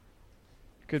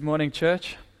Good morning,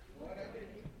 church.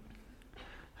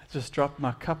 I just dropped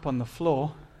my cup on the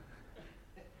floor.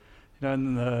 You know,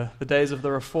 in the days of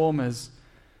the Reformers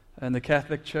in the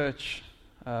Catholic Church,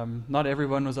 not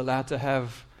everyone was allowed to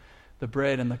have the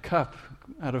bread and the cup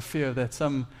out of fear that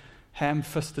some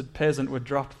ham-fisted peasant would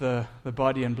drop the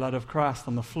body and blood of Christ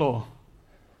on the floor,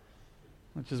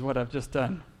 which is what I've just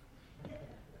done.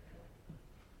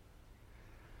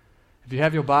 If you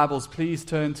have your Bibles, please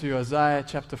turn to Isaiah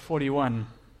chapter 41.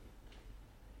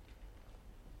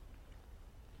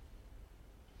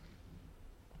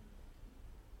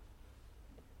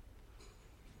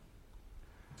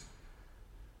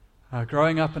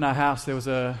 Growing up in our house, there was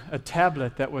a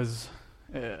tablet that was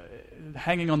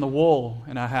hanging on the wall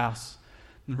in our house.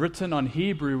 And written in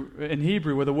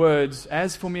Hebrew were the words,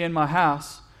 "As for me and my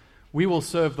house, we will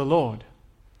serve the Lord."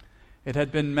 It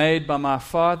had been made by my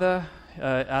father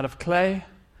out of clay.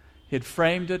 He had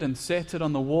framed it and set it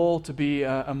on the wall to be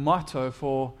a motto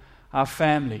for our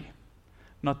family.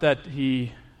 Not that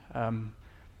he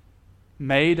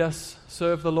made us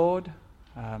serve the Lord,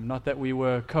 not that we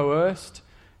were coerced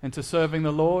into serving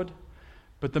the Lord,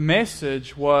 but the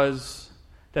message was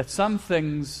that some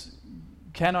things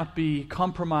cannot be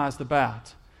compromised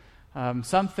about.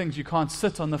 Some things you can't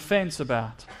sit on the fence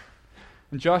about.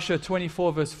 In Joshua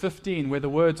 24 verse 15, where the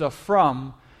words are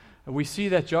from, we see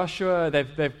that Joshua,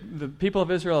 the people of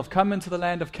Israel have come into the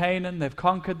land of Canaan, they've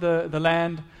conquered the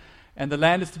land, and the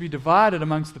land is to be divided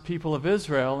amongst the people of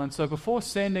Israel. And so before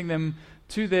sending them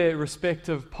to their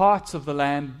respective parts of the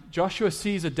land, Joshua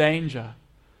sees a danger.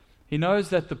 He knows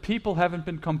that the people haven't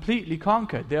been completely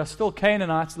conquered. There are still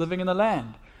Canaanites living in the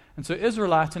land. And so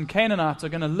Israelites and Canaanites are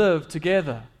going to live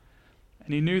together.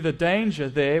 And he knew the danger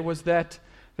there was that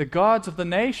the gods of the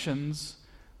nations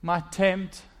might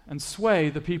tempt and sway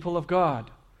the people of God.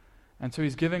 And so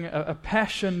he's giving a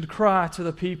passionate cry to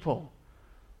the people.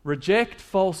 Reject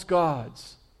false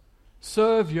gods.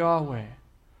 Serve Yahweh.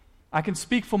 I can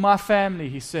speak for my family,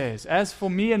 he says. As for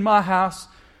me and my house,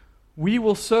 we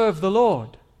will serve the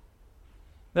Lord.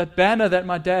 That banner that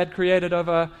my dad created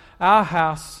over our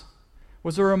house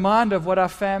was a reminder of what our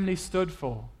family stood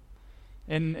for.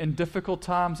 In difficult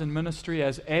times in ministry,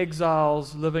 as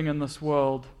exiles living in this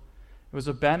world, it was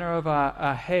a banner over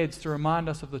our heads to remind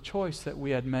us of the choice that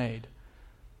we had made.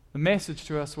 The message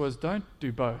to us was, don't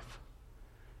do both.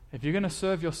 If you're going to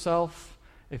serve yourself,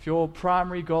 if your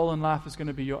primary goal in life is going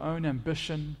to be your own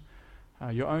ambition,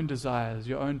 your own desires,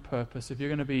 your own purpose, if you're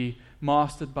going to be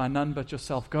mastered by none but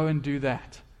yourself, go and do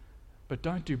that. But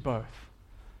don't do both.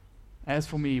 As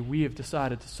for me, we have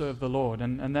decided to serve the Lord,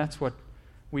 and that's what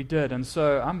we did. And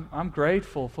so I'm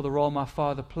grateful for the role my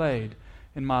father played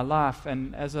in my life,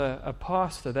 and as a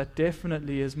pastor, that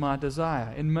definitely is my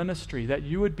desire in ministry, that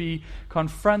you would be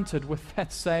confronted with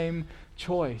that same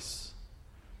choice,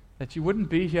 that you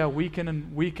wouldn't be here week in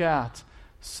and week out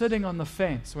sitting on the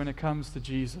fence when it comes to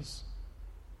Jesus.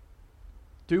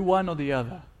 Do one or the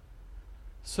other.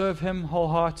 Serve Him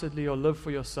wholeheartedly or live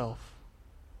for yourself.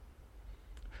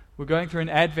 We're going through an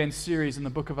Advent series in the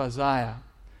book of Isaiah,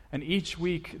 and each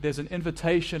week there's an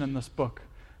invitation in this book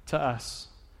to us,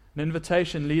 an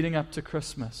invitation leading up to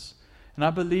Christmas. And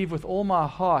I believe with all my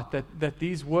heart that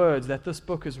these words, that this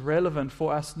book is relevant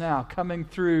for us now, coming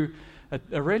through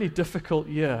a really difficult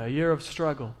year, a year of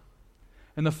struggle.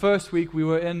 In the first week we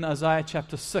were in Isaiah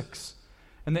chapter 6,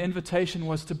 and the invitation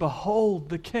was to behold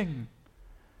the King.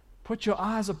 Put your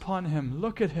eyes upon Him,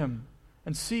 look at Him,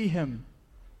 and see Him.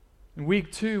 In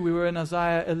week 2, we were in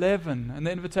Isaiah 11, and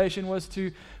the invitation was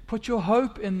to put your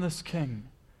hope in this King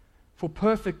for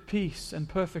perfect peace and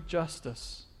perfect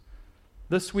justice.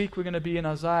 This week, we're going to be in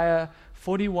Isaiah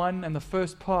 41 and the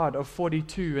first part of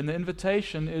 42, and the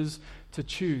invitation is to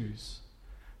choose.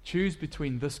 Choose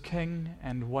between this King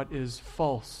and what is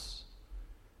false,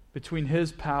 between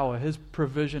His power, His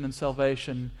provision and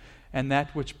salvation, and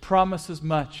that which promises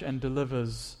much and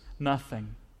delivers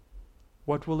nothing.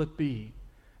 What will it be?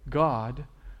 God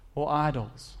or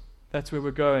idols? That's where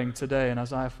we're going today in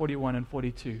Isaiah 41 and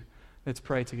 42. Let's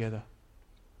pray together.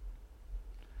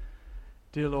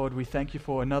 Dear Lord, we thank You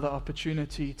for another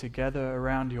opportunity to gather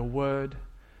around Your word.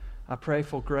 I pray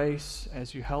for grace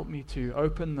as You help me to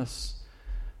open this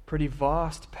pretty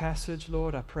vast passage,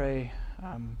 Lord. I pray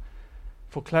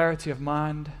for clarity of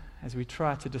mind as we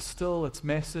try to distill its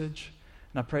message.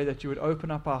 And I pray that You would open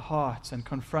up our hearts and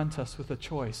confront us with a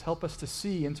choice. Help us to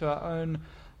see into our own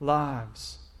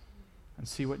lives and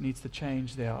see what needs to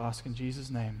change there. I ask in Jesus'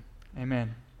 name.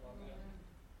 Amen.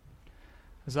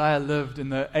 Isaiah lived in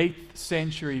the 8th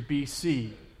century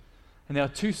BC, and there are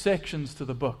 2 sections to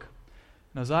the book.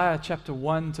 In Isaiah chapter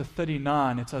 1 to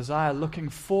 39, it's Isaiah looking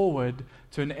forward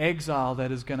to an exile that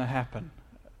is going to happen,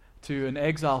 to an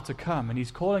exile to come. And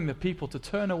he's calling the people to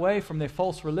turn away from their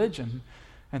false religion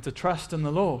and to trust in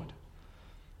the Lord.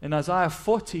 In Isaiah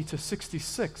 40 to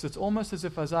 66, it's almost as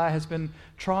if Isaiah has been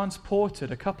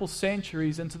transported a couple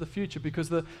centuries into the future because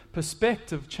the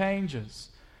perspective changes.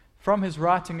 From his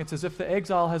writing, it's as if the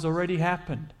exile has already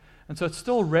happened. And so it's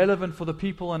still relevant for the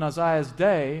people in Isaiah's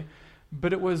day,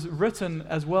 but it was written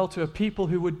as well to a people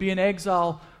who would be in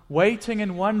exile, waiting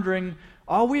and wondering,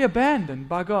 are we abandoned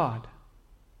by God?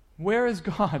 Where is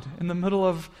God in the middle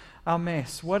of our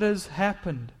mess? What has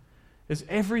happened? Is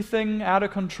everything out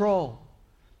of control?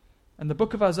 And the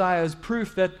book of Isaiah is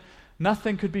proof that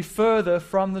nothing could be further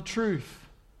from the truth.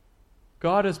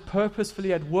 God is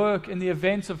purposefully at work in the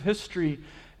events of history,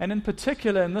 and in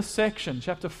particular in this section,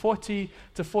 chapter 40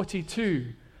 to 42,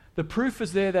 the proof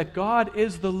is there that God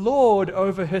is the Lord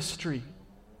over history,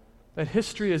 that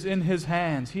history is in His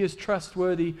hands. He is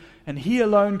trustworthy, and He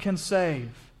alone can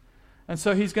save. And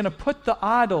so He's going to put the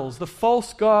idols, the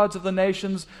false gods of the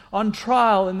nations, on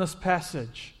trial in this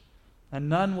passage, and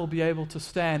none will be able to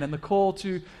stand. And the call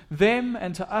to them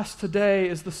and to us today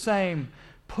is the same.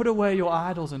 Put away your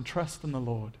idols and trust in the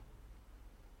Lord.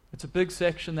 It's a big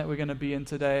section that we're going to be in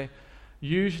today.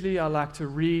 Usually I like to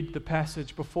read the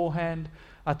passage beforehand.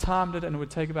 I timed it and it would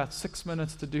take about 6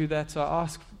 minutes to do that. So I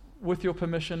ask, with your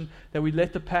permission, that we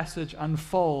let the passage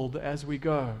unfold as we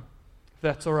go. If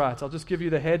that's all right. I'll just give you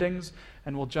the headings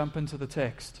and we'll jump into the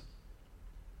text.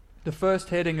 The first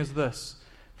heading is this,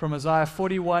 from Isaiah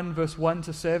 41 verse 1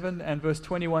 to 7 and verse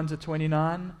 21 to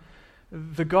 29.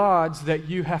 The gods that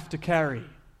you have to carry.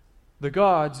 The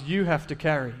gods you have to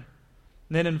carry.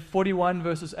 And then in 41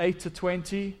 verses 8 to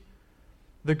 20,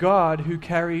 the God who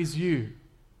carries you.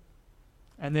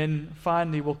 And then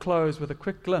finally we'll close with a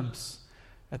quick glimpse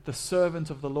at the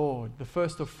servant of the Lord, the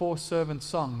first of 4 servant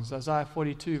songs, Isaiah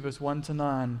 42 verse 1 to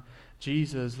 9,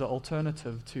 Jesus, the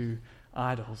alternative to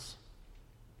idols.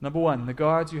 Number 1, the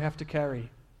gods you have to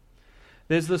carry.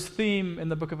 There's this theme in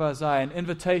the book of Isaiah, an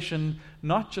invitation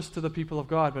not just to the people of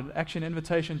God, but actually an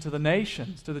invitation to the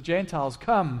nations, to the Gentiles.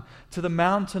 Come to the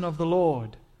mountain of the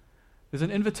Lord. There's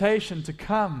an invitation to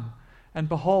come and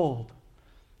behold.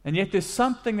 And yet there's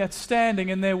something that's standing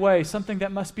in their way, something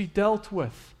that must be dealt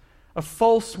with. A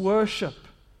false worship,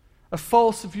 a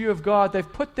false view of God.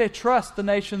 They've put their trust, the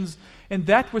nations, in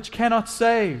that which cannot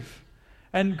save.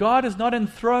 And God is not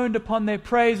enthroned upon their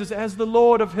praises as the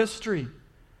Lord of history.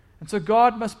 And so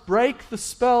God must break the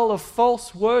spell of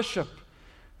false worship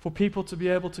for people to be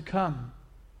able to come.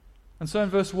 And so in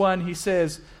verse 1 he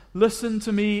says, "Listen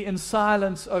to me in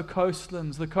silence, O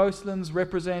coastlands." The coastlands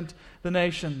represent the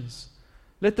nations.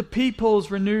 "Let the peoples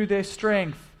renew their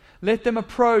strength. Let them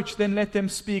approach, then let them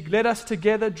speak. Let us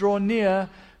together draw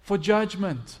near for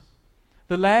judgment."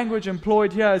 The language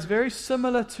employed here is very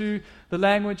similar to the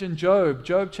language in Job.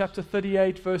 Job chapter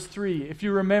 38 verse 3. If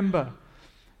you remember,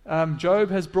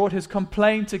 Job has brought his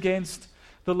complaint against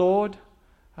the Lord.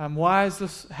 Why is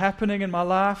this happening in my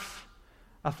life?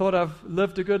 I thought I've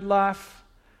lived a good life.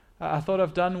 I thought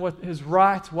I've done what is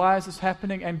right. Why is this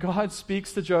happening? And God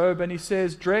speaks to Job and He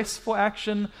says, "Dress for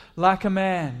action like a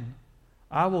man.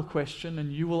 I will question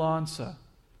and you will answer."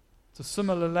 It's a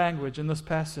similar language in this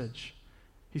passage.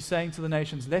 He's saying to the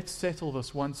nations, let's settle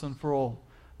this once and for all.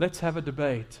 Let's have a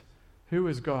debate. Who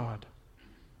is God?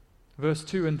 Verse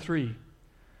 2 and 3.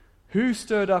 "Who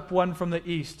stirred up one from the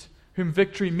east, whom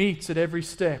victory meets at every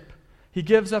step? He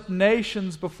gives up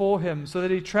nations before him, so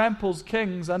that he tramples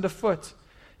kings underfoot.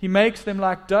 He makes them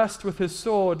like dust with his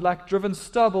sword, like driven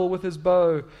stubble with his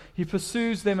bow. He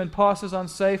pursues them and passes on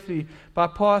safely by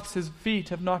paths his feet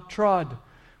have not trod."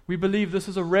 We believe this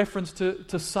is a reference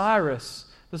to Cyrus.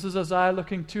 This is Isaiah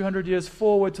looking 200 years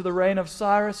forward to the reign of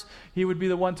Cyrus. He would be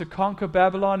the one to conquer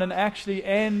Babylon and actually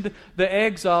end the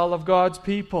exile of God's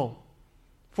people.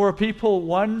 For a people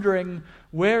wondering,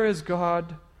 where is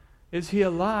God? Is He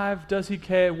alive? Does He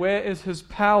care? Where is His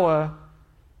power?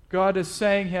 God is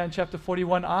saying here in chapter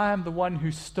 41, I am the one who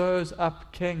stirs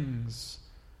up kings.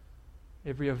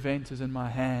 Every event is in my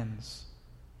hands.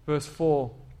 Verse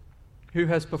 4, "Who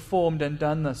has performed and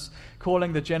done this,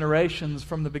 calling the generations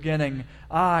from the beginning?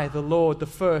 I, the Lord, the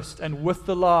first, and with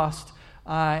the last,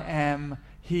 I am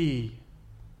He."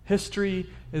 History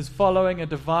is following a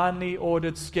divinely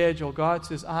ordered schedule. God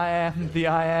says, I am the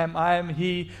I am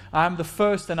He, I am the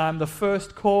first, and I am the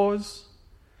first cause.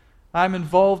 I'm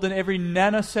involved in every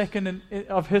nanosecond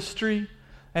of history.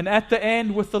 And at the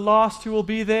end, with the last who will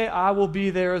be there, I will be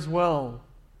there as well.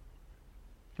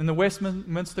 In the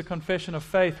Westminster Confession of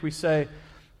Faith, we say,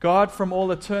 God from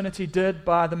all eternity did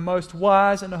by the most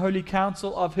wise and holy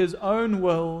counsel of his own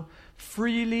will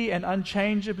freely and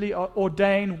unchangeably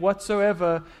ordain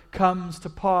whatsoever comes to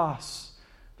pass.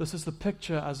 This is the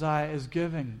picture Isaiah is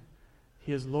giving.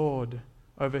 He is Lord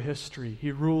over history.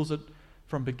 He rules it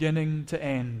from beginning to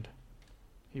end.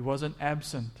 He wasn't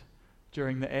absent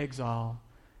during the exile,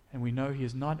 and we know he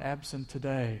is not absent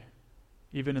today,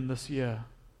 even in this year.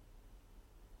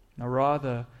 Now,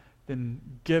 rather than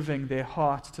giving their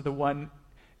hearts to the one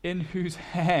in whose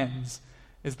hands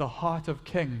is the heart of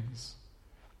kings,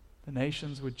 the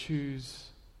nations would choose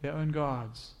their own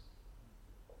gods,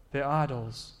 their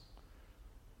idols.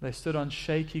 They stood on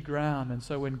shaky ground, and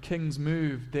so when kings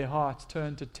moved, their hearts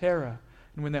turned to terror.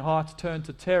 And when their hearts turned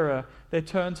to terror, they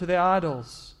turned to their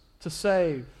idols to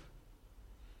save.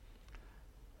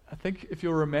 I think if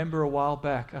you'll remember a while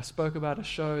back, I spoke about a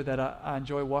show that I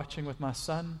enjoy watching with my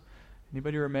son.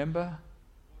 Anybody remember?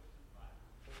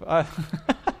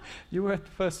 You were at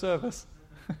the first service.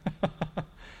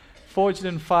 Forged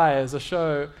in Fire is a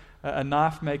show, a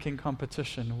knife-making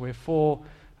competition where 4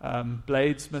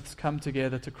 bladesmiths come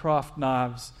together to craft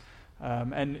knives.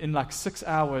 And in like 6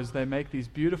 hours, they make these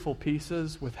beautiful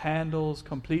pieces with handles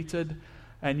completed.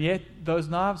 And yet, those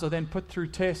knives are then put through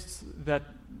tests that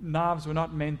knives were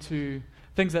not meant to,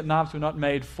 things that knives were not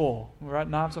made for. Right?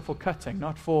 Knives are for cutting,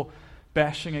 not for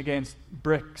bashing against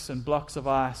bricks and blocks of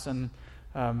ice and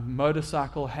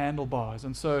motorcycle handlebars.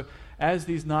 And so, as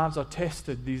these knives are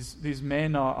tested, these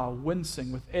men are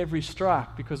wincing with every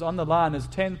strike, because on the line is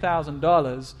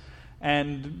 $10,000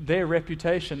 and their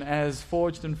reputation as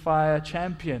Forged in Fire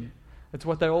champion. It's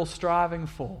what they're all striving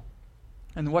for.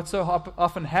 And what so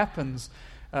often happens,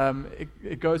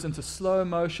 it goes into slow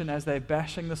motion as they're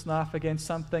bashing this knife against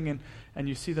something, and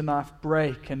you see the knife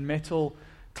break and metal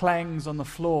clangs on the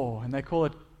floor, and they call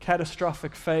it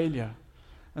catastrophic failure.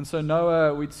 And so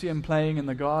Noah, we'd see him playing in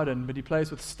the garden, but he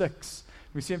plays with sticks.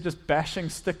 We see him just bashing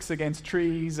sticks against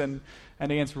trees and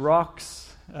against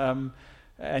rocks. And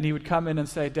he would come in and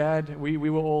say, Dad, we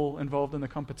were all involved in the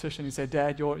competition. He'd say,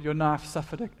 Dad, your knife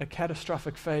suffered a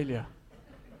catastrophic failure.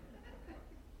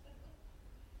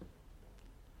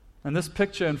 And this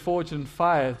picture in Forged in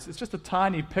Fire, it's just a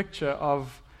tiny picture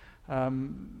of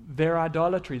their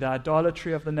idolatry, the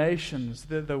idolatry of the nations,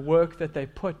 the work that they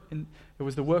put in. It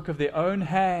was the work of their own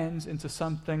hands into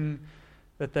something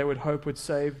that they would hope would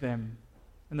save them.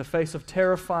 In the face of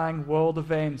terrifying world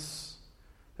events,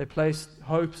 they placed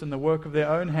hopes in the work of their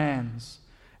own hands.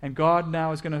 And God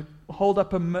now is going to hold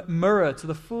up a mirror to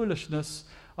the foolishness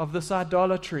of this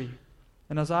idolatry.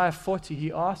 In Isaiah 40,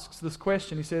 he asks this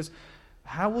question. He says,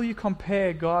 how will you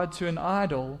compare God to an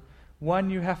idol,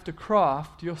 one you have to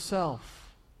craft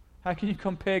yourself? How can you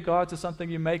compare God to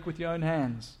something you make with your own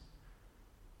hands?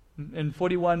 In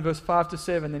 41, verse 5 to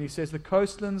 7, then he says, the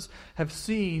coastlands have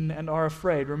seen and are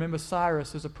afraid. Remember,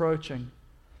 Cyrus is approaching.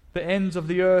 The ends of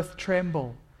the earth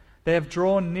tremble. They have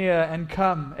drawn near and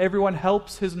come. Everyone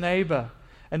helps his neighbor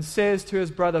and says to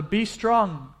his brother, be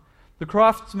strong. The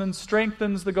craftsman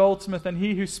strengthens the goldsmith, and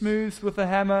he who smooths with the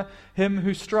hammer, him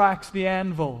who strikes the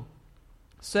anvil.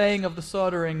 Saying of the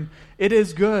soldering, it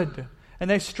is good. And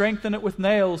they strengthen it with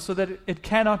nails so that it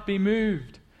cannot be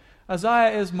moved.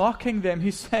 Isaiah is mocking them.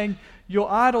 He's saying,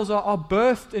 your idols are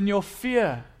birthed in your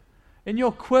fear. In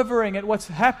your quivering at what's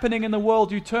happening in the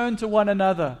world, you turn to one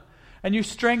another and you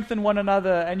strengthen one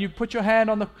another, and you put your hand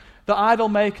on the idol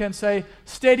maker and say,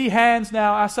 steady hands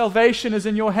now, our salvation is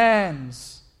in your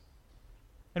hands.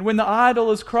 And when the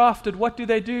idol is crafted, what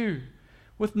do?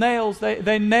 With nails,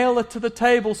 they nail it to the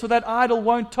table so that idol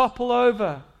won't topple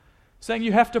over, saying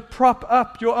you have to prop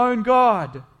up your own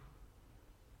God.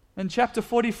 In chapter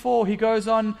 44, he goes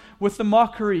on with the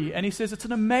mockery, and he says it's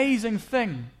an amazing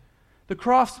thing. The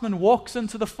craftsman walks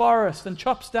into the forest and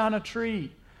chops down a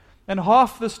tree, and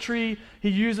half this tree he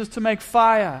uses to make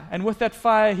fire, and with that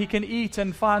fire he can eat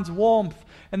and finds warmth,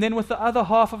 and then with the other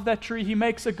half of that tree he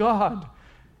makes a god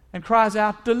and cries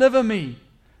out, deliver me.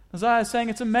 Isaiah is saying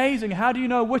it's amazing. How do you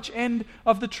know which end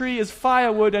of the tree is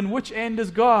firewood and which end is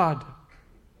God?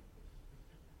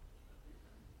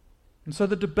 And so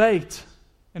the debate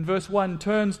in verse 1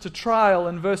 turns to trial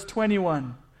in verse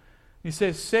 21. He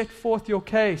says, set forth your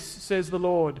case, says the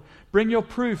Lord. Bring your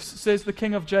proofs, says the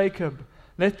King of Jacob.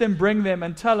 Let them bring them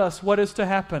and tell us what is to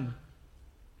happen.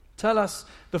 Tell us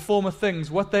the former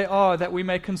things, what they are, that we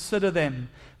may consider them,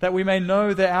 that we may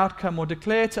know their outcome, or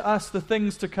declare to us the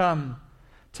things to come.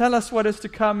 Tell us what is to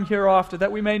come hereafter,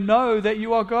 that we may know that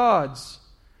you are gods.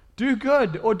 Do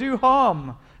good or do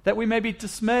harm, that we may be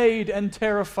dismayed and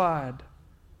terrified.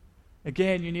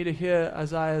 Again, you need to hear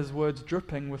Isaiah's words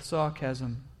dripping with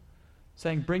sarcasm.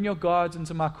 saying, bring your gods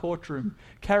into my courtroom,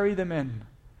 carry them in.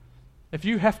 If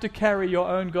you have to carry your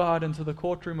own God into the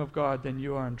courtroom of God, then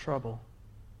you are in trouble.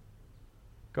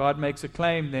 God makes a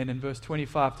claim then in verse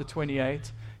 25 to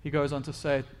 28. He goes on to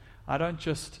say, I don't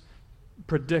just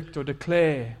predict or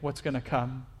declare what's going to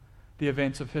come, the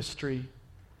events of history.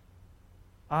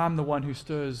 I'm the one who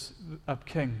stirs up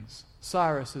kings.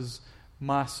 Cyrus is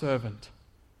my servant.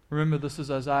 Remember, this is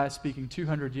Isaiah speaking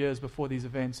 200 years before these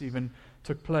events even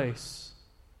took place.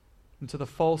 And to the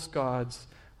false gods,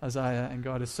 Isaiah and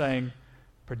God is saying,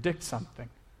 predict something.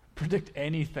 Predict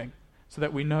anything so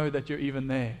that we know that you're even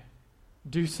there.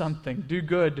 Do something. Do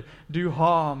good. Do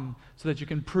harm so that you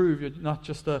can prove you're not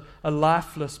just a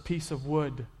lifeless piece of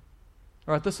wood.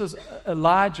 All right, this is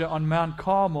Elijah on Mount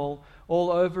Carmel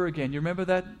all over again. You remember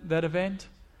that event?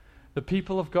 The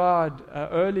people of God,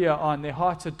 earlier on, their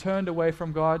hearts had turned away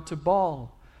from God to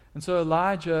Baal. And so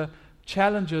Elijah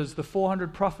challenges the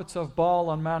 400 prophets of Baal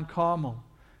on Mount Carmel.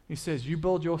 He says, you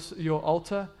build your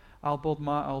altar, I'll build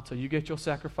my altar. You get your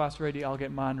sacrifice ready, I'll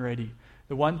get mine ready.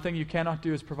 The one thing you cannot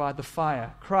do is provide the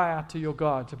fire. Cry out to your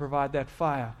God to provide that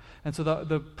fire. And so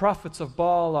the prophets of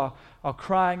Baal are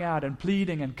crying out and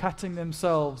pleading and cutting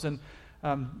themselves and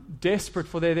desperate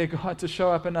for their God to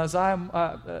show up. And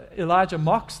Elijah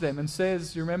mocks them and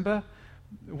says, you remember,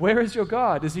 where is your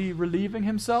God? Is he relieving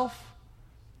himself?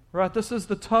 Right, this is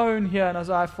the tone here in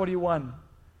Isaiah 41.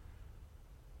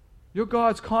 Your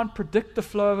gods can't predict the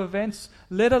flow of events,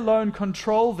 let alone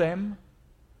control them.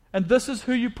 And this is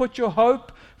who you put your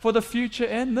hope for the future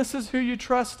in. This is who you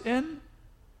trust in.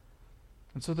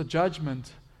 And so the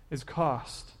judgment is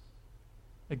cast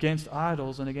against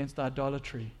idols and against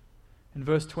idolatry. In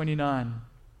verse 29,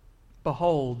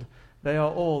 behold, they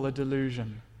are all a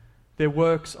delusion. Their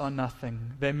works are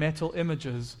nothing. Their metal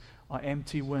images are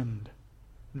empty wind.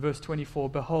 In verse 24,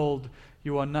 behold,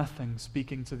 you are nothing,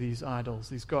 speaking to these idols,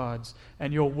 these gods,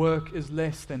 and your work is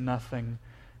less than nothing.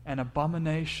 An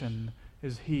abomination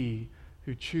is he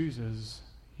who chooses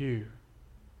you.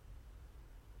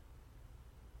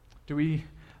 Do we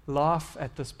laugh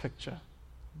at this picture?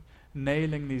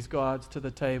 Nailing these gods to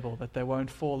the table that they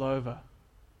won't fall over.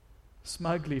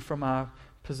 Smugly from our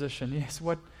position. Yes,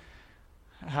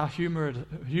 how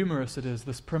humorous it is,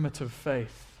 this primitive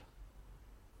faith.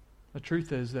 The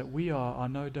truth is that we are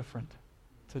no different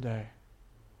today.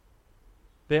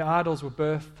 Their idols were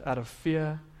birthed out of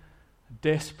fear, a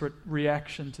desperate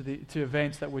reaction to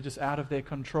events that were just out of their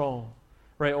control.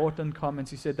 Ray Orton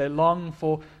comments, he said, they long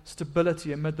for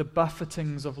stability amid the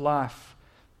buffetings of life,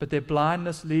 but their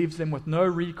blindness leaves them with no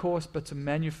recourse but to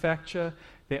manufacture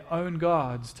their own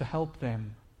gods to help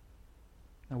them.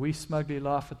 Now we smugly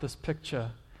laugh at this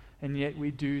picture, and yet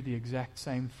we do the exact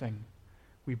same thing.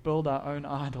 We build our own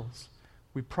idols.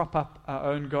 We prop up our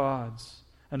own gods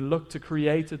and look to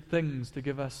created things to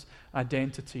give us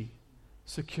identity,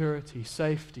 security,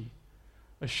 safety,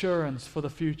 assurance for the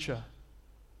future.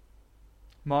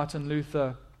 Martin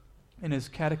Luther, in his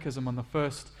catechism on the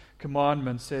first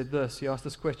commandment, said this. He asked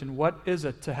this question, what is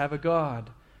it to have a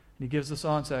God? And he gives this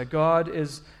answer, a God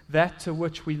is that to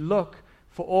which we look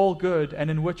for all good and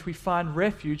in which we find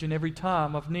refuge in every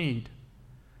time of need.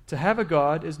 To have a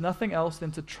God is nothing else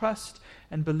than to trust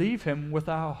and believe Him with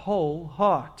our whole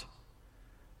heart.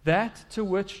 That to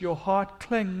which your heart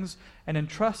clings and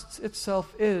entrusts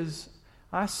itself is,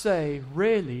 I say,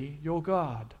 really your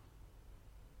God.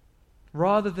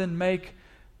 Rather than make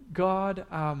God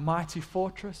our mighty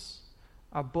fortress,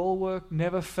 our bulwark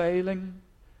never failing,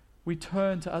 we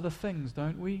turn to other things,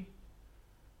 don't we?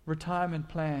 Retirement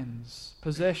plans,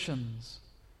 possessions,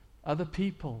 other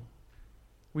people.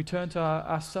 We turn to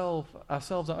ourselves,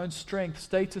 our own strength,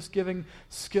 status-giving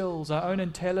skills, our own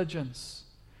intelligence.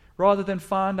 Rather than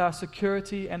find our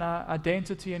security and our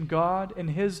identity in God, in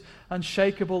His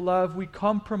unshakable love, we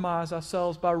compromise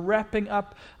ourselves by wrapping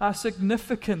up our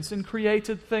significance in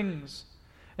created things,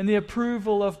 in the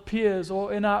approval of peers,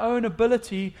 or in our own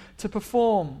ability to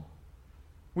perform.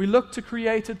 We look to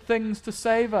created things to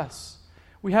save us.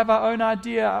 We have our own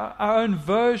idea, our own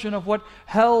version of what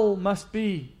hell must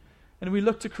be. And we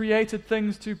look to created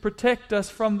things to protect us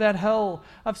from that hell.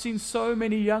 I've seen so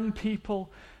many young people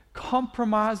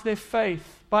compromise their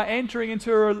faith by entering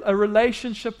into a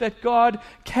relationship that God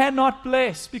cannot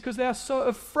bless because they are so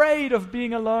afraid of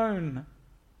being alone.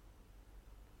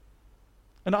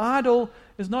 An idol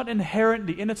is not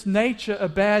inherently, in its nature, a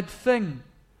bad thing.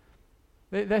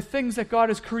 They're things that God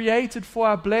has created for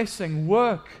our blessing: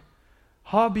 work,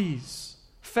 hobbies,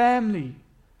 family,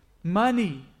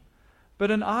 money. But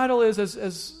an idol is,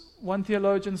 as one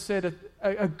theologian said,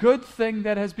 a good thing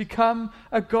that has become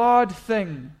a God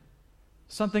thing,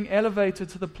 something elevated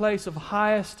to the place of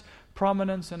highest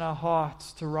prominence in our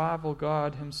hearts to rival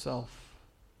God Himself.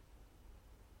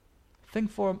 Think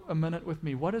for a minute with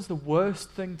me. What is the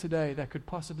worst thing today that could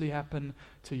possibly happen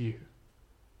to you?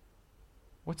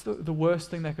 What's the worst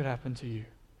thing that could happen to you?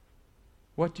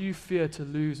 What do you fear to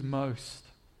lose most?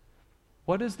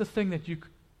 What is the thing that you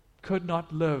could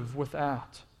not live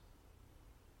without?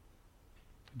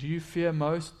 Do you fear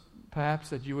most, perhaps,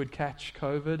 that you would catch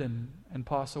COVID and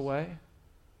pass away?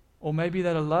 Or maybe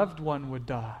that a loved one would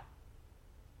die?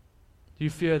 Do you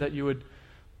fear that you would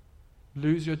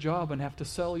lose your job and have to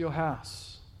sell your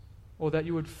house? Or that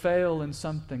you would fail in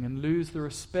something and lose the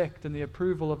respect and the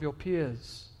approval of your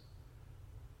peers?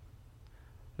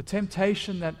 The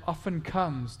temptation that often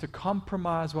comes to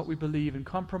compromise what we believe and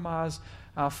compromise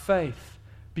our faith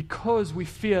because we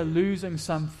fear losing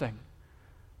something,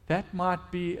 that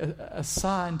might be a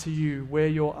sign to you where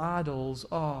your idols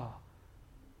are,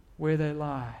 where they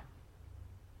lie.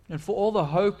 And for all the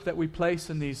hope that we place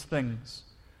in these things,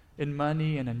 in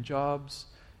money and in jobs,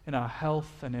 in our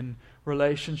health and in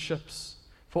relationships,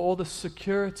 for all the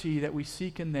security that we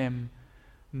seek in them,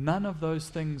 none of those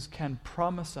things can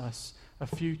promise us a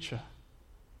future.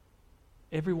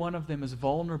 Every one of them is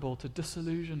vulnerable to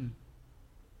disillusion,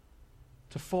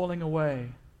 to falling away.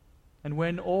 And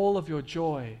when all of your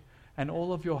joy and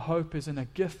all of your hope is in a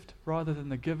gift rather than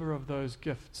the giver of those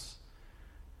gifts,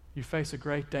 you face a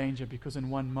great danger, because in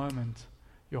one moment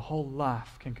your whole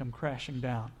life can come crashing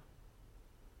down.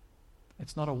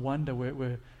 It's not a wonder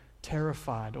we're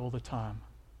terrified all the time.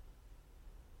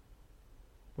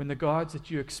 When the gods that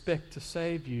you expect to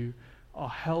save you are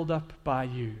held up by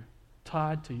you,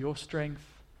 tied to your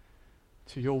strength,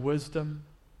 to your wisdom,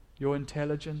 your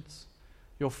intelligence,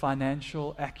 your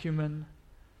financial acumen,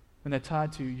 when they're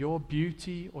tied to your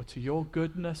beauty or to your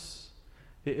goodness,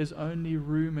 there is only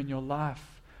room in your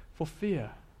life for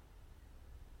fear.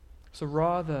 So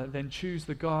rather than choose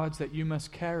the gods that you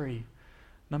must carry,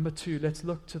 number 2, let's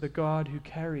look to the God who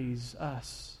carries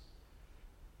us.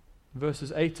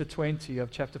 Verses 8 to 20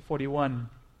 of chapter 41,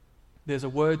 there's a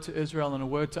word to Israel and a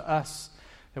word to us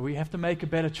that we have to make a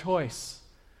better choice.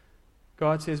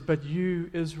 God says, "But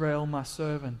you, Israel, my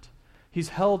servant." He's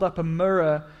held up a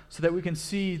mirror so that we can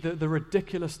see the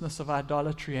ridiculousness of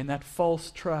idolatry and that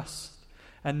false trust.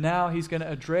 And now He's going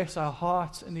to address our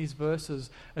hearts in these verses,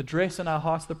 address in our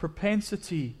hearts the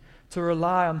propensity to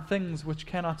rely on things which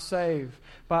cannot save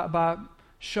by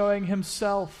showing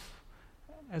Himself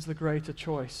as the greater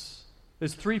choice.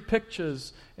 There's 3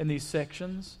 pictures in these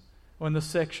sections, or in this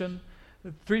section,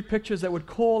 3 pictures that would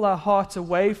call our hearts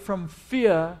away from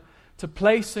fear to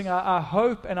placing our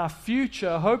hope and our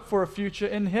future, hope for a future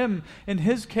in Him, in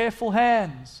His careful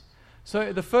hands.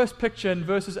 So the first picture in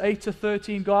verses 8 to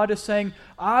 13, God is saying,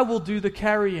 "I will do the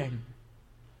carrying."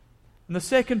 And the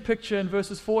second picture in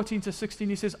verses 14 to 16,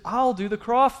 He says, "I'll do the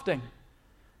crafting."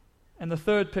 And the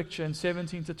third picture in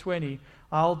 17 to 20,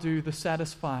 "I'll do the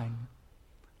satisfying."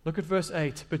 Look at verse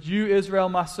 8. "But you, Israel,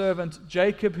 my servant,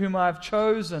 Jacob, whom I have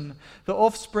chosen, the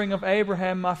offspring of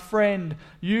Abraham, my friend,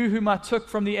 you whom I took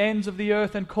from the ends of the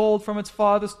earth and called from its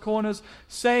farthest corners,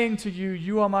 saying to you,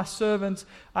 you are my servant,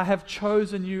 I have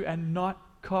chosen you and not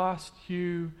cast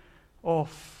you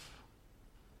off."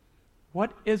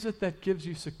 What is it that gives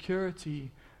you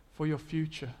security for your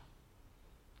future?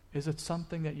 Is it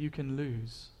something that you can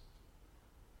lose?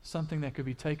 Something that could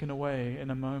be taken away in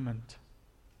a moment?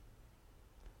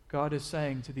 God is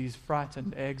saying to these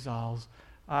frightened exiles,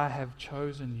 "I have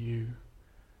chosen you.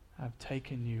 I've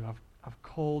taken you. I've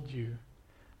called you.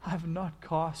 I have not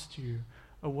cast you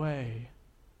away."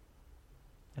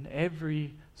 In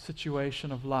every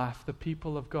situation of life, the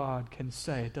people of God can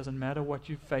say, it doesn't matter what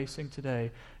you're facing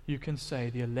today, you can say,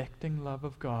 the electing love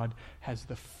of God has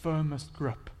the firmest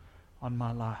grip on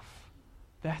my life.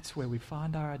 That's where we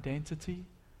find our identity.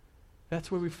 That's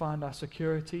where we find our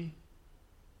security.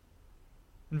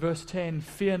 In verse 10,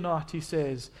 "Fear not," He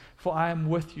says, "for I am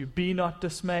with you. Be not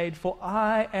dismayed, for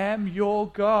I am your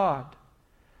God.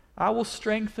 I will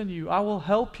strengthen you. I will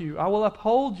help you. I will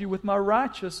uphold you with my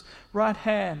righteous right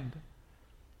hand."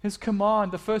 His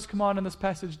command, the first command in this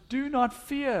passage, do not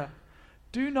fear.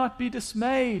 Do not be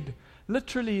dismayed.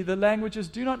 Literally, the language is,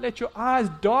 do not let your eyes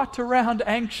dart around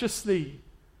anxiously.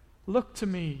 Look to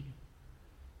me.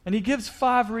 And He gives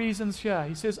 5 reasons here.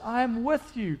 He says, "I am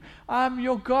with you. I am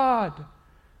your God.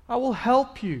 I will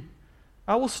help you.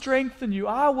 I will strengthen you.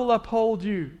 I will uphold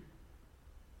you."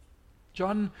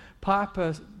 John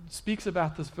Piper speaks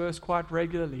about this verse quite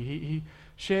regularly. He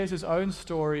shares his own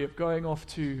story of going off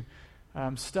to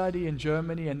study in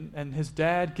Germany and his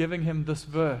dad giving him this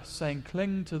verse, saying,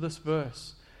 "Cling to this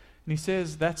verse." And he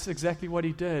says that's exactly what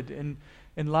he did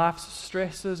in life's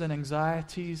stresses and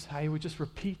anxieties, how he would just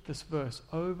repeat this verse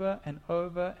over and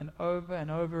over and over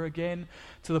and over again,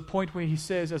 to the point where he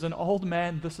says, as an old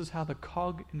man, this is how the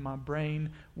cog in my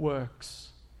brain works.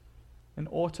 In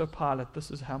autopilot,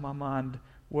 this is how my mind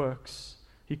works.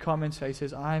 He comments here, he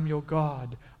says, I am your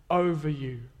God over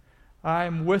you. I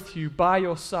am with you by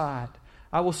your side.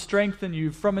 I will strengthen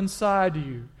you from inside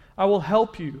you. I will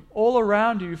help you all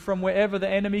around you from wherever the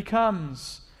enemy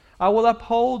comes. I will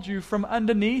uphold you from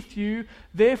underneath you.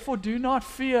 Therefore do not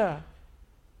fear.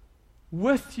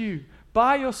 With you,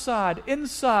 by your side,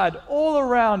 inside, all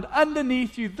around,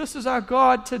 underneath you. This is our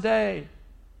God today.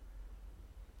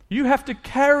 You have to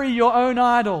carry your own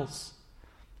idols.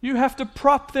 You have to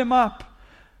prop them up.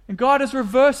 And God is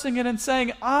reversing it and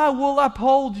saying, I will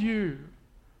uphold you.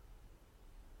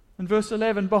 In verse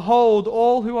 11, behold,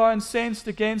 all who are incensed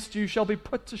against you shall be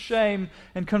put to shame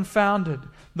and confounded.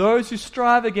 Those who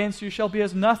strive against you shall be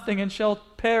as nothing and shall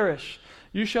perish.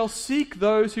 You shall seek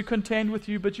those who contend with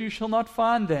you, but you shall not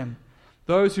find them.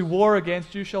 Those who war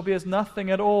against you shall be as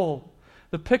nothing at all.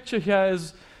 The picture here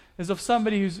is of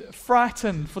somebody who's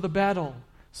frightened for the battle,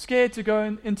 scared to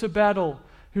go into battle,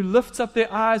 who lifts up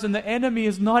their eyes and the enemy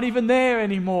is not even there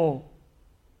anymore.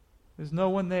 There's no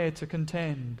one there to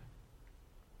contend.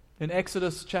 In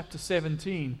Exodus chapter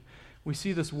 17, we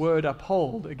see this word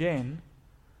uphold again,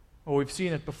 or we've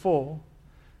seen it before.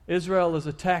 Israel is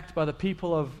attacked by the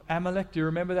people of Amalek. Do you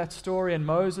remember that story? And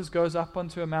Moses goes up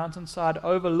onto a mountainside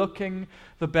overlooking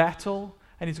the battle,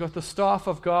 and he's got the staff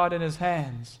of God in his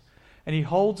hands. And he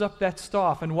holds up that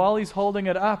staff, and while he's holding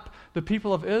it up, the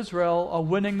people of Israel are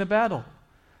winning the battle.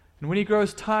 And when he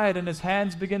grows tired and his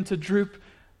hands begin to droop,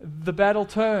 the battle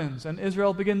turns, and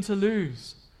Israel begin to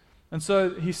lose. And so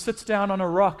he sits down on a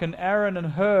rock, and Aaron and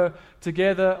Hur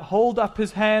together hold up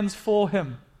his hands for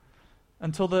him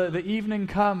until the evening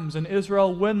comes and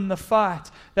Israel win the fight.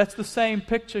 That's the same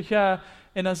picture here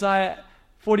in Isaiah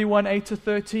 41,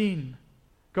 8-13.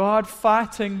 God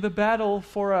fighting the battle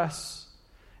for us.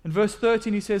 In verse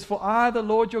 13 he says, for I, the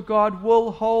Lord your God,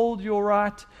 will hold your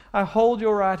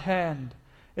right hand.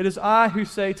 It is I who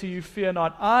say to you, fear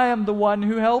not. I am the one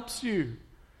who helps you.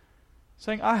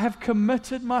 Saying, I have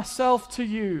committed myself to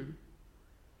you.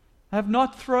 I have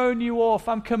not thrown you off.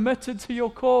 I'm committed to your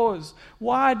cause.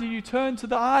 Why do you turn to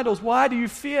the idols? Why do you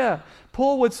fear?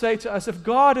 Paul would say to us, if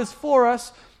God is for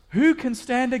us, who can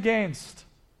stand against?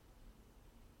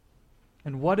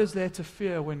 And what is there to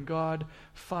fear when God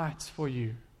fights for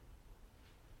you?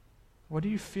 What do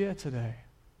you fear today?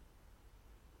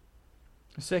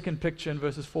 The second picture in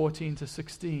verses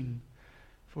 14-16.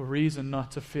 For reason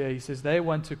not to fear. He says, they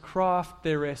want to craft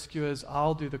their rescuers.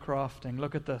 I'll do the crafting.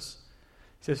 Look at this.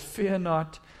 He says, fear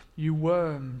not, you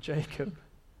worm, Jacob,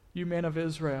 you men of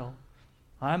Israel.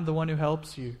 I am the one who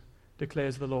helps you,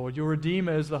 declares the Lord. Your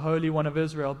Redeemer is the Holy One of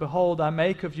Israel. Behold, I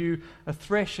make of you a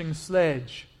threshing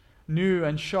sledge, new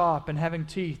and sharp and having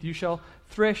teeth. You shall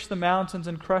thresh the mountains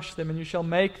and crush them, and you shall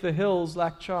make the hills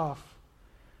like chaff.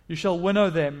 You shall winnow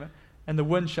them, and the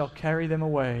wind shall carry them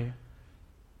away.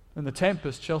 And the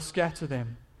tempest shall scatter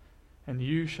them, and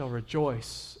you shall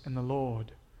rejoice in the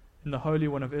Lord. In the Holy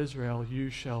One of Israel you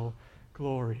shall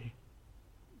glory.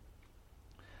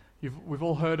 We've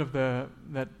all heard of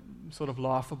that sort of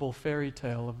laughable fairy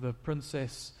tale of the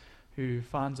princess who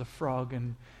finds a frog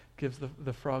and gives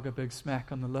the frog a big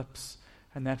smack on the lips,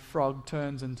 and that frog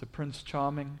turns into Prince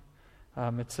Charming.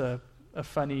 It's a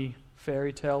funny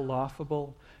fairy tale,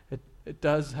 laughable. It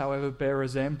does, however, bear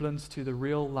resemblance to the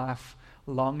real life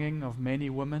longing of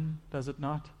many women, does it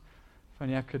not? If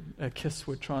only a kiss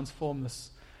would transform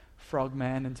this frog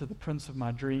man into the prince of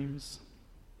my dreams.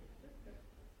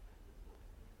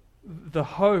 The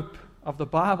hope of the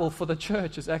Bible for the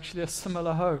church is actually a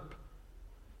similar hope.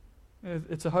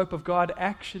 It's a hope of God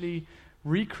actually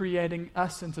recreating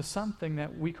us into something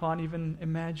that we can't even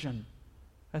imagine.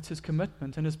 That's His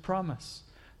commitment and His promise.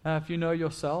 Now, if you know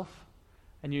yourself,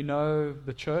 and you know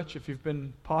the church, if you've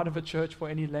been part of a church for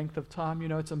any length of time, you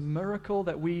know it's a miracle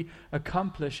that we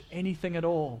accomplish anything at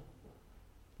all.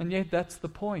 And yet that's the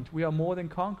point. We are more than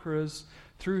conquerors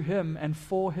through Him and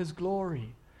for His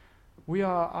glory. We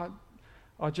are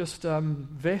just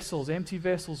vessels, empty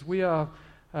vessels. We are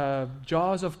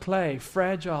jars of clay,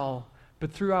 fragile,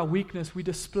 but through our weakness we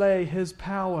display His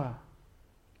power.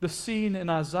 The scene in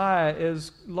Isaiah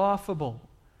is laughable.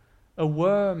 A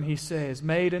worm, he says,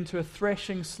 made into a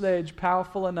threshing sledge,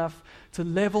 powerful enough to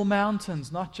level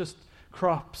mountains, not just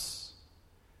crops.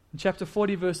 In chapter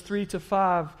 40, verse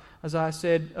 3-5, as I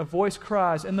said, a voice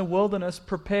cries, in the wilderness,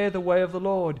 prepare the way of the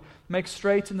Lord. Make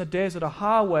straight in the desert a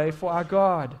highway for our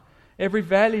God. Every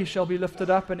valley shall be lifted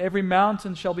up, and every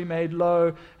mountain shall be made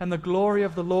low, and the glory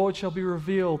of the Lord shall be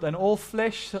revealed, and all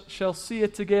flesh shall see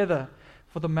it together,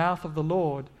 for the mouth of the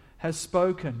Lord has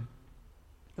spoken.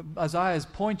 Isaiah's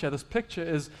point here, this picture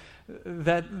is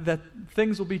that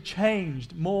things will be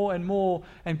changed more and more,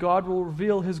 and God will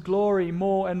reveal His glory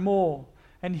more and more.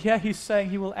 And here He's saying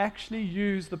He will actually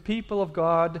use the people of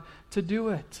God to do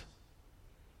it.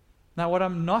 Now, what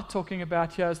I'm not talking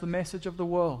about here is the message of the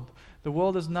world. The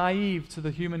world is naive to the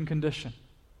human condition.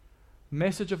 The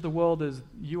message of the world is,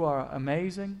 you are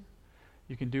amazing,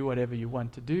 you can do whatever you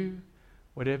want to do,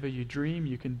 whatever you dream,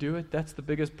 you can do it. That's the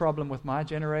biggest problem with my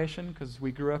generation, because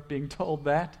we grew up being told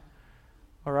that.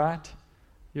 All right?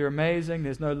 You're amazing,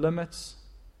 there's no limits.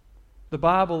 The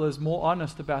Bible is more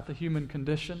honest about the human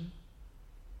condition.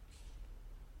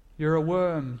 You're a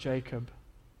worm, Jacob.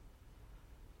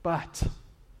 But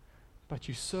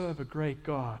you serve a great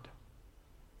God.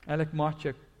 Alec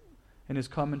Marchuk, in his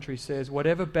commentary, says,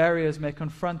 whatever barriers may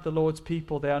confront the Lord's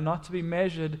people, they are not to be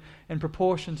measured in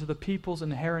proportion to the people's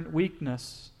inherent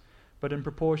weakness, but in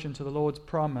proportion to the Lord's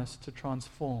promise to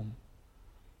transform.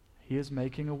 He is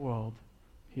making a world.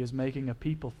 He is making a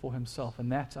people for Himself,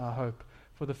 and that's our hope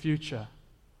for the future.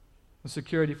 The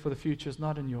security for the future is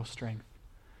not in your strength,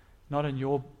 not in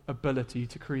your ability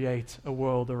to create a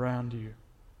world around you,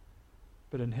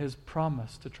 but in His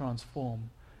promise to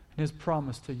transform, in His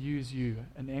promise to use you,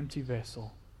 an empty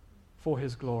vessel, for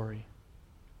His glory.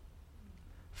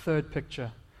 Third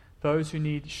picture, those who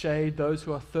need shade, those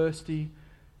who are thirsty,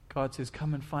 God says,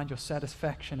 come and find your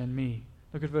satisfaction in me.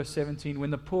 Look at verse 17.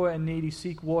 When the poor and needy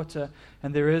seek water,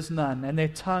 and there is none, and their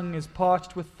tongue is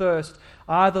parched with thirst,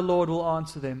 I, the Lord, will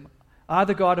answer them. I,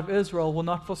 the God of Israel, will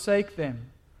not forsake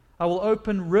them. I will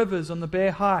open rivers on the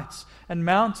bare heights and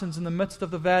mountains in the midst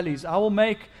of the valleys. I will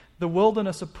make the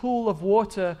wilderness a pool of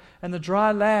water and the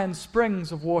dry land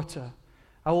springs of water.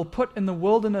 I will put in the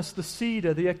wilderness the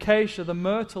cedar, the acacia, the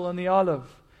myrtle, and the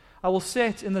olive. I will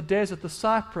set in the desert the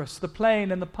cypress, the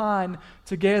plane, and the pine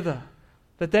together,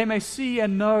 that they may see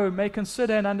and know, may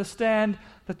consider and understand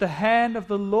that the hand of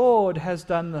the Lord has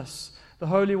done this. The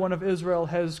Holy One of Israel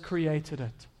has created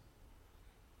it.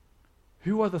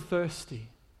 Who are the thirsty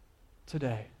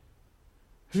today?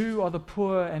 Who are the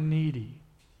poor and needy?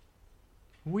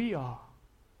 We are.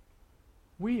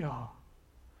 We are.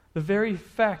 The very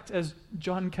fact, as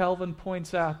John Calvin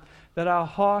points out, that our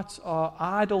hearts are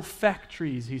idol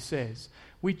factories, he says.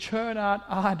 We churn out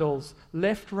idols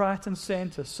left, right, and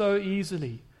center so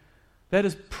easily. That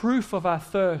is proof of our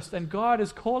thirst. And God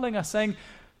is calling us, saying,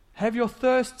 have your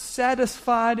thirst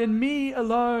satisfied in me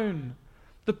alone.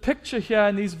 The picture here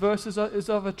in these verses is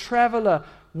of a traveler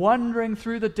wandering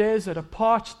through the desert, a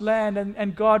parched land,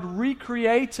 and God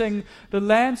recreating the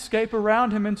landscape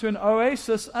around him into an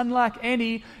oasis unlike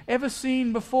any ever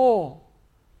seen before.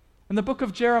 In the book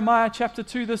of Jeremiah, chapter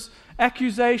 2, this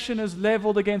accusation is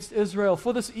leveled against Israel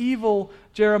for this evil,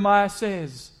 Jeremiah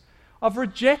says, of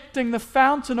rejecting the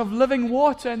fountain of living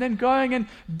water and then going and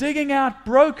digging out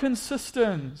broken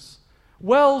cisterns,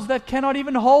 wells that cannot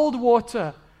even hold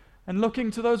water, and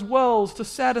looking to those wells to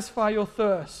satisfy your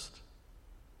thirst.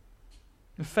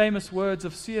 The famous words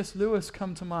of C.S. Lewis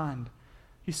come to mind.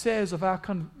 He says of our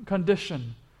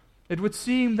condition, it would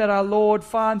seem that our Lord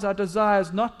finds our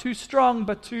desires not too strong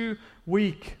but too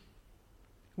weak.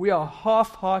 We are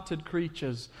half-hearted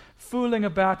creatures, fooling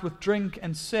about with drink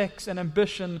and sex and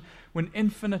ambition when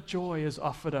infinite joy is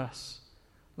offered us,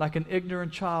 like an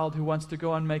ignorant child who wants to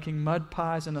go on making mud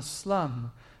pies in a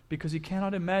slum because he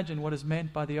cannot imagine what is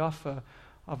meant by the offer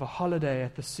of a holiday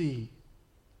at the sea.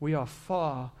 We are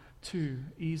far too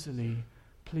easily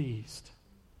pleased.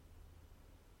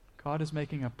 God is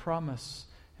making a promise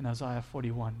in Isaiah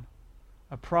 41,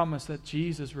 a promise that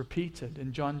Jesus repeated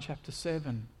in John chapter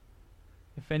 7.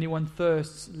 If anyone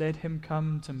thirsts, let him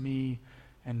come to me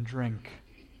and drink.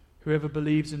 Whoever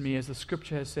believes in me, as the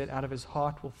scripture has said, out of his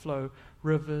heart will flow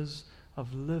rivers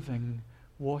of living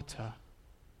water.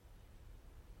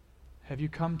 Have you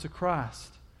come to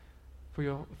Christ for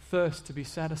your thirst to be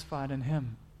satisfied in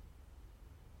Him?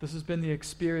 This has been the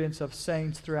experience of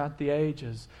saints throughout the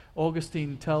ages.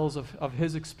 Augustine tells of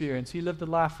his experience. He lived a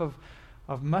life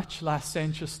of much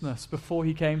licentiousness before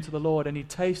he came to the Lord, and he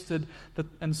tasted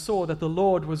and saw that the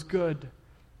Lord was good.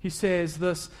 He says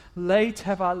this, late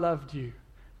have I loved you,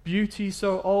 beauty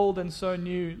so old and so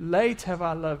new, late have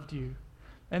I loved you.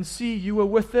 And see, you were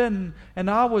within, and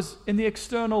I was in the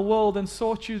external world and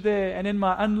sought you there, and in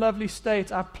my unlovely state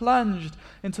I plunged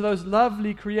into those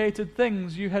lovely created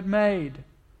things you had made.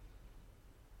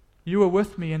 You were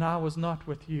with me, and I was not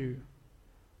with you.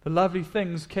 The lovely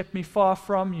things kept me far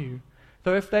from you.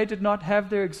 though if they did not have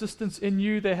their existence in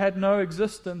you, they had no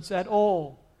existence at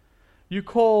all. You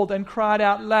called and cried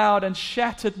out loud and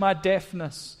shattered my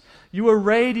deafness. You were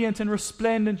radiant and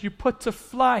resplendent. You put to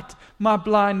flight my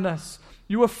blindness.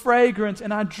 You were fragrant,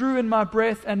 and I drew in my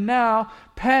breath, and now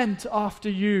pant after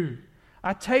you.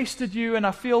 I tasted you, and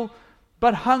I feel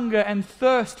but hunger and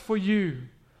thirst for you.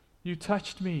 You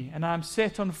touched me, and I am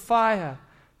set on fire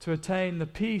to attain the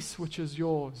peace which is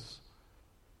yours.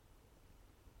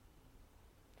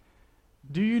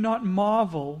 Do you not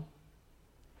marvel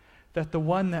that the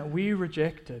one that we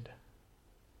rejected,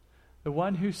 the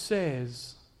one who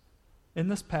says in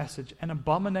this passage, an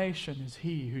abomination is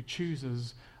he who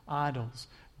chooses idols,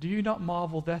 do you not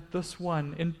marvel that this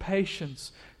one in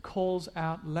patience calls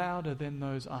out louder than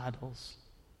those idols?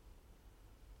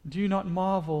 Do you not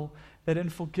marvel that in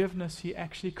forgiveness he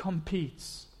actually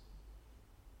competes?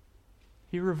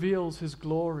 He reveals his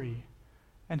glory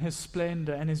and his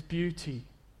splendor and his beauty.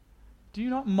 Do you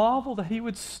not marvel that he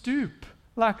would stoop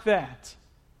like that?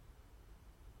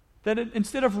 That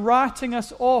instead of writing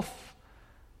us off,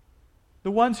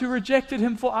 the ones who rejected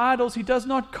him for idols, he does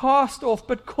not cast off,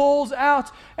 but calls out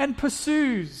and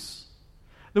pursues.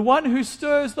 The one who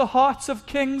stirs the hearts of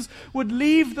kings would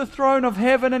leave the throne of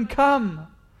heaven and come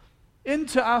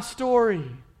into our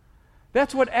story.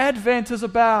 That's what Advent is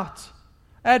about.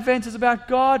 Advent is about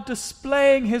God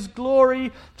displaying his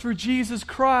glory through Jesus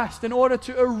Christ in order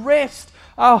to arrest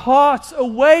our hearts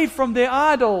away from their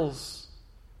idols.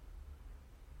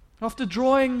 After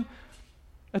drawing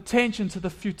attention to the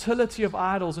futility of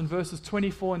idols in verses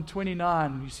 24 and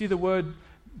 29, you see the word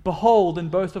behold in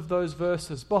both of those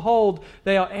verses. Behold,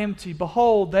 they are empty.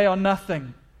 Behold, they are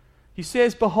nothing. He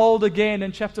says behold again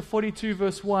in chapter 42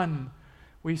 verse 1,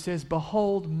 where he says,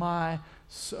 behold my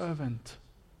servant.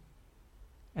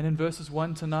 And in verses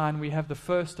 1 to 9, we have the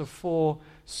first of 4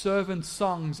 servant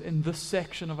songs in this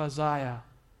section of Isaiah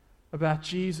about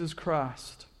Jesus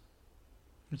Christ.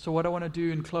 And so what I want to do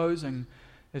in closing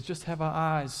is just have our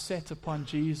eyes set upon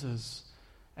Jesus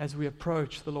as we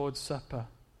approach the Lord's Supper.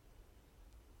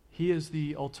 He is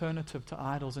the alternative to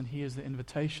idols, and he is the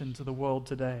invitation to the world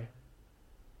today.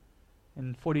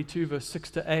 In 42 verse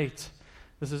 6 to 8,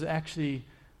 this is actually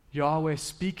Yahweh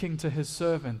speaking to his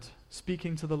servant,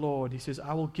 speaking to the Lord. He says,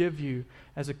 I will give you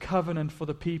as a covenant for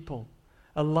the people,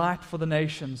 a light for the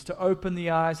nations, to open the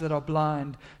eyes that are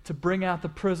blind, to bring out the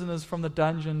prisoners from the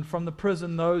dungeon, from the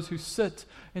prison those who sit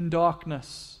in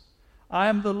darkness. I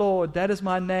am the Lord, that is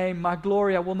my name. My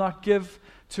glory I will not give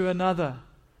to another,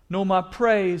 nor my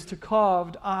praise to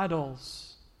carved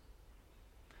idols.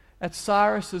 At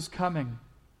Cyrus's coming,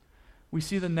 we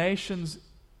see the nations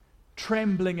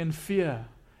trembling in fear,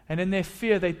 and in their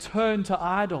fear they turn to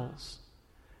idols.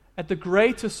 At the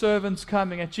greater servant's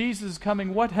coming, at Jesus'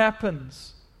 coming, what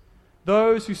happens?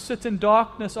 Those who sit in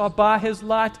darkness are by his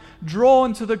light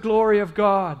drawn to the glory of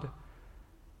God,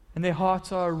 and their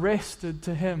hearts are arrested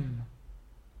to him.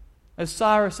 As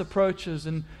Cyrus approaches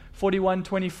in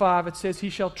 41:25, it says, he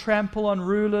shall trample on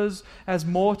rulers as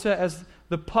mortar, as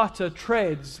the potter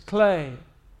treads clay.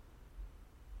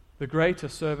 The greater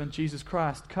servant, Jesus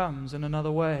Christ, comes in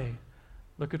another way.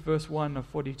 Look at verse 1 of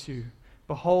 42.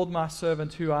 Behold my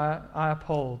servant who I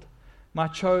uphold, my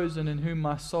chosen in whom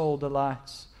my soul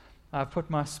delights. I have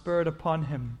put my spirit upon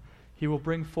him. He will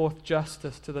bring forth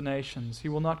justice to the nations. He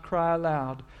will not cry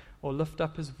aloud or lift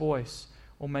up his voice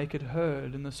or make it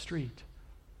heard in the street.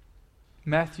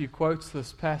 Matthew quotes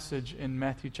this passage in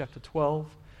Matthew chapter 12,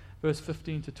 verse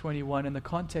 15 to 21. In the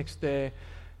context there,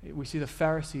 we see the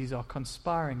Pharisees are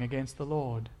conspiring against the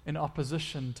Lord in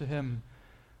opposition to him,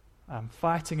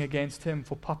 fighting against him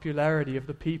for popularity of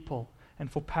the people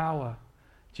and for power.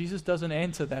 Jesus doesn't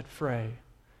enter that fray.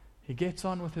 He gets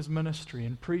on with his ministry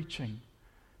and preaching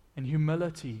in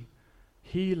humility,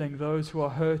 healing those who are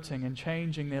hurting and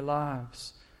changing their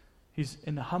lives. He's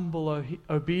in humble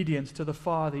obedience to the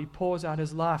Father. He pours out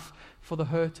his life for the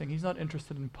hurting. He's not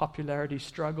interested in popularity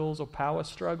struggles or power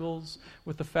struggles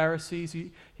with the Pharisees.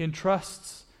 He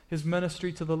entrusts his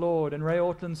ministry to the Lord. And Ray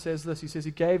Ortlund says this. He says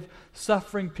he gave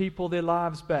suffering people their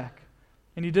lives back.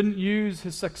 And he didn't use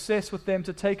his success with them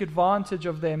to take advantage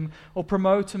of them or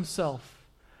promote himself.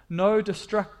 No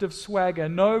destructive swagger,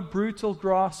 no brutal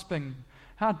grasping.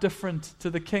 How different to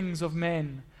the kings of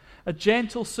men. A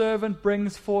gentle servant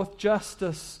brings forth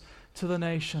justice to the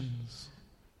nations.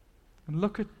 And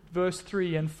look at verse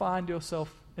 3 and find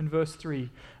yourself in verse 3.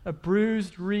 A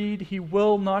bruised reed he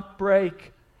will not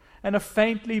break, and a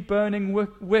faintly burning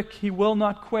wick he will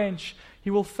not quench.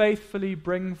 He will faithfully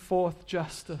bring forth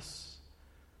justice.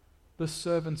 The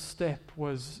servant's step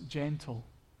was gentle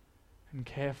and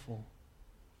careful,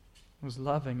 was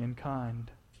loving and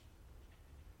kind.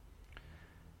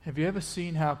 Have you ever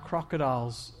seen how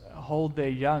crocodiles hold their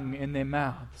young in their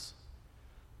mouths?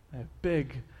 They have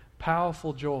big,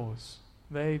 powerful jaws.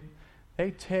 They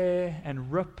tear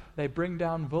and rip. They bring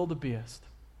down wildebeest.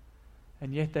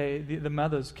 And yet the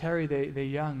mothers carry their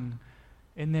young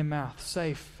in their mouth,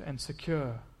 safe and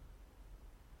secure.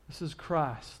 This is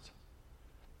Christ.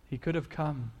 He could have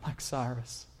come like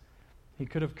Cyrus. He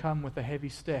could have come with a heavy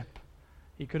step.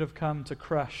 He could have come to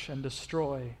crush and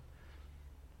destroy.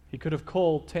 He could have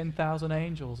called 10,000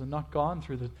 angels and not gone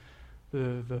through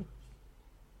the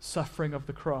suffering of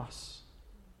the cross.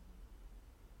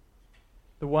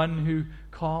 The one who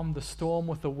calmed the storm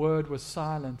with a word was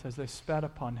silent as they spat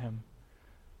upon him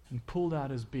and pulled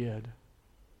out his beard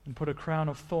and put a crown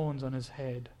of thorns on his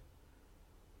head.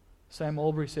 Sam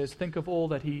Albury says, think of all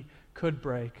that he could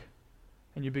break,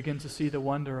 and you begin to see the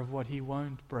wonder of what he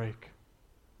won't break.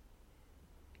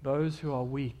 Those who are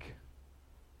weak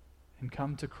and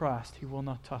come to Christ, he will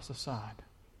not toss aside.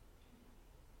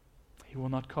 He will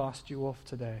not cast you off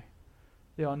today.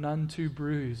 There are none too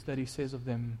bruised that he says of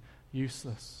them,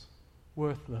 useless,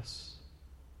 worthless.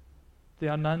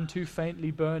 There are none too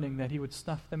faintly burning that he would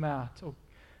snuff them out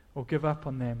or give up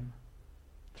on them.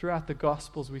 Throughout the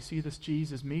Gospels, we see this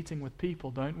Jesus meeting with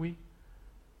people, don't we?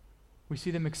 We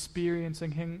see them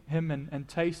experiencing him and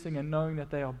tasting and knowing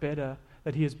that they are better,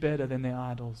 that he is better than their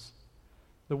idols.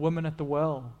 The woman at the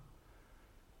well,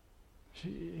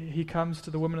 he comes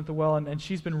to the woman at the well and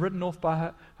she's been written off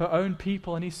by her own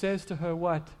people, and he says to her,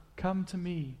 what? Come to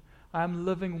me. I am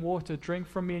living water. Drink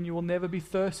from me and you will never be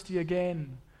thirsty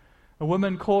again. A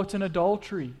woman caught in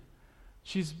adultery.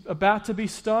 She's about to be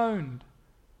stoned.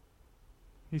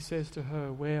 He says to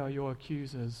her, where are your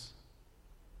accusers?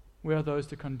 Where are those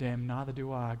to condemn? Neither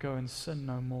do I. Go and sin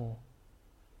no more.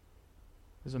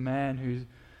 There's a man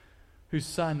whose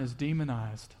son is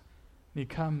demonized. He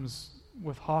comes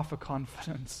with half a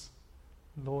confidence.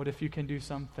 Lord, if you can do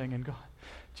something. And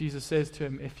Jesus says to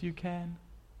him, if you can,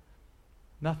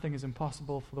 nothing is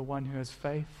impossible for the one who has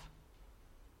faith.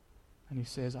 And he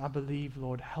says, I believe,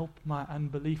 Lord, help my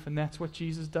unbelief. And that's what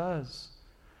Jesus does.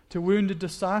 To wounded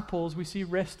disciples, we see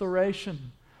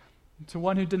restoration. To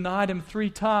one who denied him 3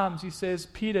 times, he says,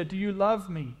 Peter, do you love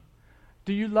me?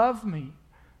 Do you love me?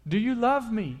 Do you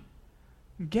love me?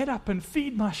 Get up and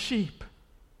feed my sheep.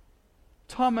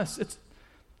 Thomas,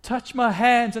 touch my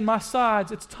hands and my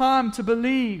sides. It's time to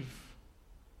believe.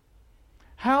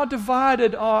 How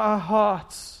divided are our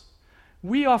hearts?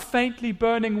 We are faintly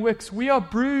burning wicks. We are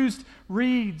bruised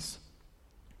reeds.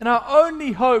 And our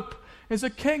only hope is a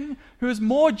king who is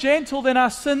more gentle than our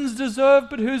sins deserve,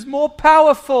 but who is more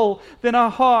powerful than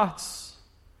our hearts,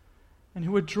 and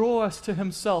who would draw us to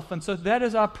himself. And so that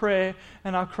is our prayer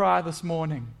and our cry this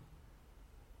morning.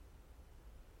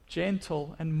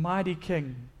 Gentle and mighty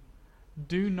King,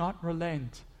 do not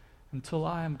relent until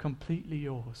I am completely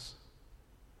yours.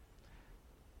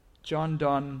 John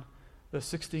Donne, the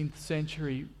 16th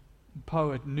century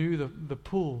poet, knew the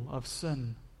pull of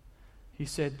sin. He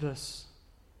said this,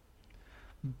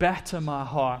 batter my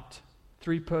heart,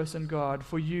 3-person God,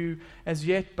 for you as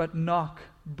yet but knock,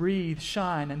 breathe,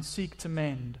 shine, and seek to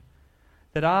mend,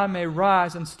 that I may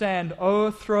rise and stand,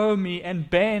 o'erthrow me and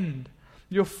bend,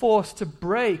 your force to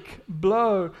break,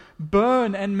 blow,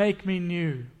 burn, and make me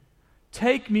new.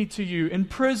 Take me to you,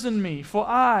 imprison me, for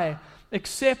I,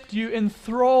 except you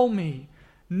enthrall me,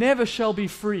 never shall be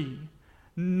free,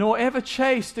 nor ever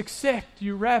chaste except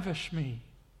you ravish me.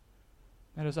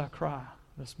 That is our cry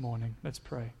this morning. Let's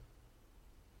pray.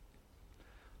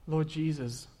 Lord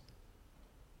Jesus,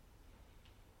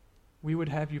 we would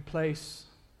have you place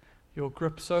your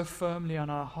grip so firmly on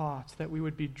our hearts that we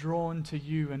would be drawn to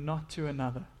you and not to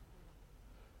another.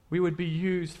 We would be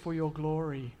used for your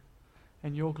glory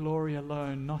and your glory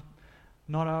alone,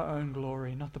 not our own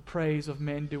glory, not the praise of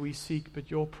men do we seek, but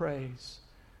your praise.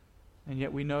 And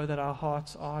yet we know that our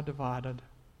hearts are divided.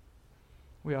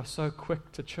 We are so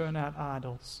quick to churn out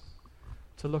idols,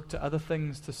 to look to other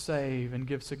things to save and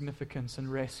give significance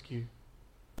and rescue.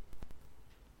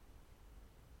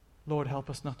 Lord, help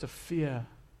us not to fear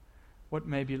what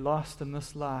may be lost in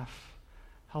this life.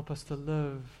 Help us to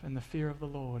live in the fear of the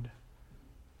Lord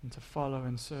and to follow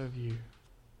and serve you.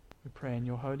 We pray in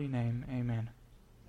your holy name. Amen.